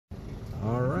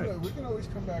we can always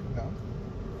come back down.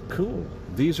 Cool.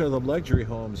 These are the luxury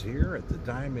homes here at the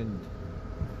Diamond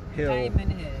Head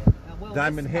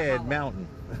Mountain.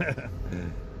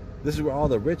 This is where all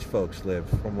the rich folks live,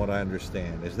 from what I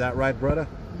understand. Is that right, brother?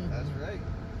 That's right.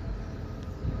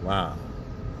 Wow.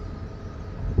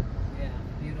 Yeah,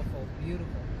 beautiful, beautiful.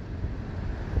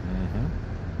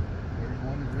 There's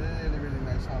one really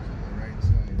nice house on the right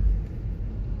side.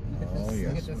 Oh, yes.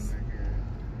 Look at this. Right here.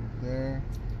 There.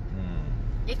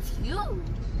 It's huge.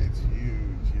 It's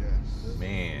huge, yes.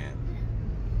 Man.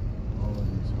 All of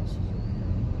these houses are here.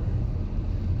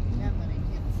 Yeah, but I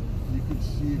can't see. You can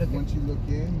see it once you look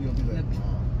in, you'll be like,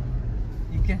 wow.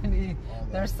 You can,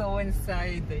 they're so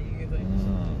inside that you like.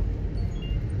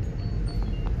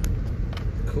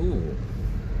 Cool.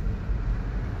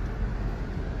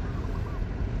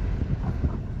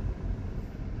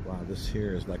 Wow, this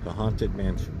here is like a haunted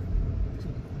mansion.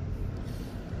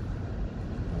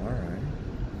 All right.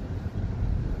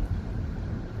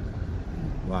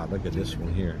 Wow, look at this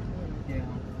one here. Yeah.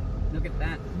 Look at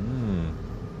that.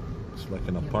 It's like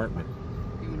an apartment.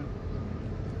 Beautiful.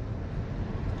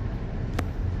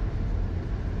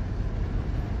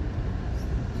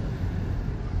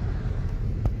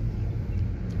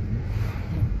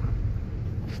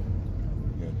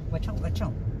 Watch out, watch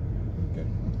out.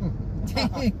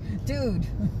 Okay. Dude.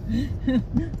 There's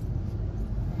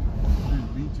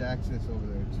beach access over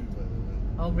there too, by the way.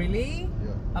 Oh, really?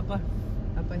 Yeah. Up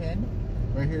ahead?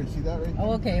 Right here, see that right here?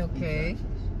 Oh, okay, Beach okay. access.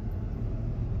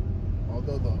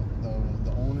 Although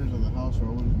the owners of the house are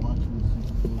always watching to see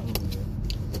who goes over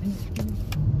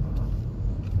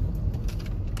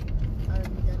there.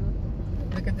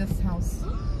 Look at this house.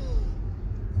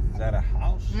 Is that a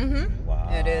house? Wow.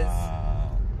 It is.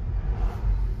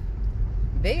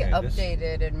 They Okay,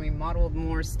 updated and remodeled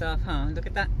more stuff, huh? Look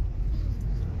at that.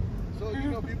 So, you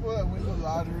know, people that win the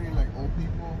lottery, like old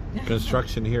people.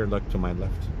 Construction here, look to my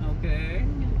left. Okay.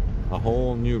 A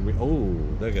whole new, oh,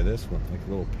 look at this one, like a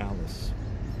little palace.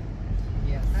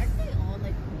 Yes. Aren't they all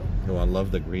like Oh, I love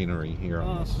the greenery here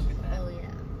on this. Look at that. Oh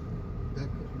yeah.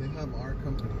 They have our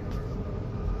company on there.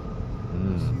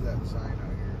 You see that sign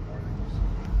out here more than you see.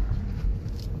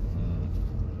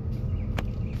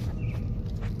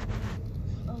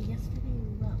 Oh, yesterday we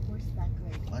went horseback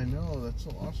riding. I know, that's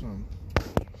so awesome.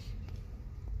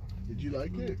 Did you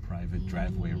like it? Private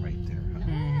driveway right there.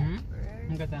 Huh?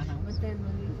 Look at that house. But then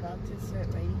when we got to start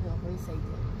riding the horse, I did.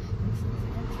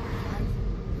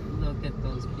 Look at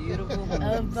those beautiful A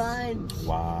homes. bunch.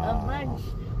 Wow. A bunch.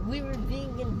 We were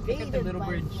being invaded little by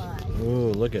bridge. flies.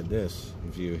 Oh, look at this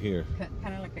view here.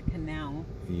 Kind of like a canal.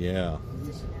 Yeah.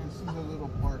 This is a little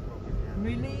park over here.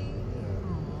 Really?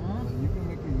 Yeah. And you can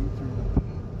make a U-turn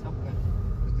up Okay. here.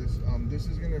 This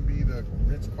is gonna be the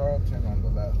Ritz-Carlton on the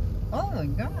left. Oh my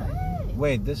God.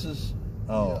 Wait, this is,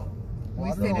 oh. Yeah.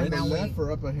 Well, I stayed don't know, in on the Maui. left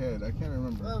or up ahead. I can't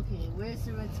remember. Okay, where's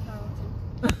the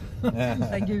Ritz-Carlton?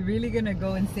 Like you're really gonna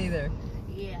go and stay there.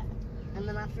 Yeah. And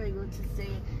then after I go to stay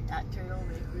at Turtle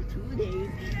Lake for 2 days,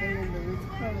 and then the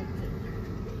Ritz-Carlton.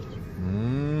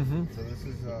 So this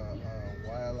is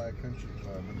Wildlife Country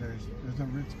Club, but there's a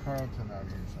Ritz-Carlton out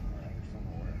here somewhere. I just don't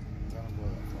know where. I don't go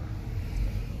that far.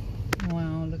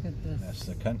 Wow, look at this. That's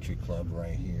the country club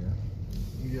right here.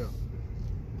 Yeah.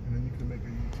 And then you can make a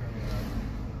U-turn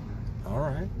around. All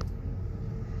right.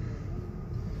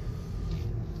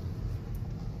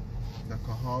 The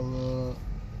Kahala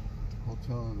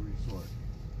Hotel and Resort.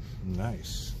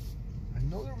 Nice. I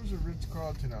know there was a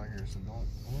Ritz-Carlton out here, so I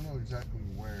don't know exactly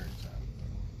where it's at.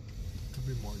 Could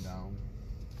be more down.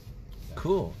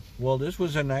 Cool. Well, this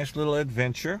was a nice little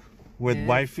adventure with Yeah.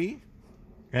 wifey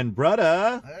and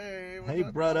brother. Hey, what's Hey,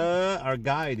 up, brother, our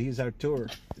guide. He's our tour.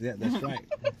 Yeah, that's right.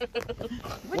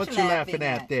 What you laughing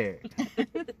at there?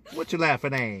 What you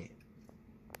laughing at?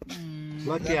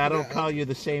 Lucky I don't call you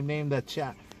the same name that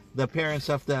the parents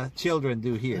of the children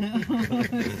do here.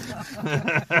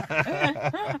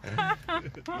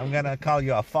 I'm gonna call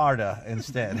you a farda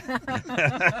instead.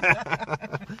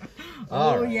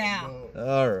 Oh yeah.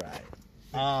 All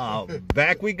right.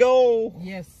 Back we go.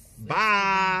 Yes.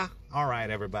 Bye. All right,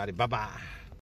 everybody. Bye-bye.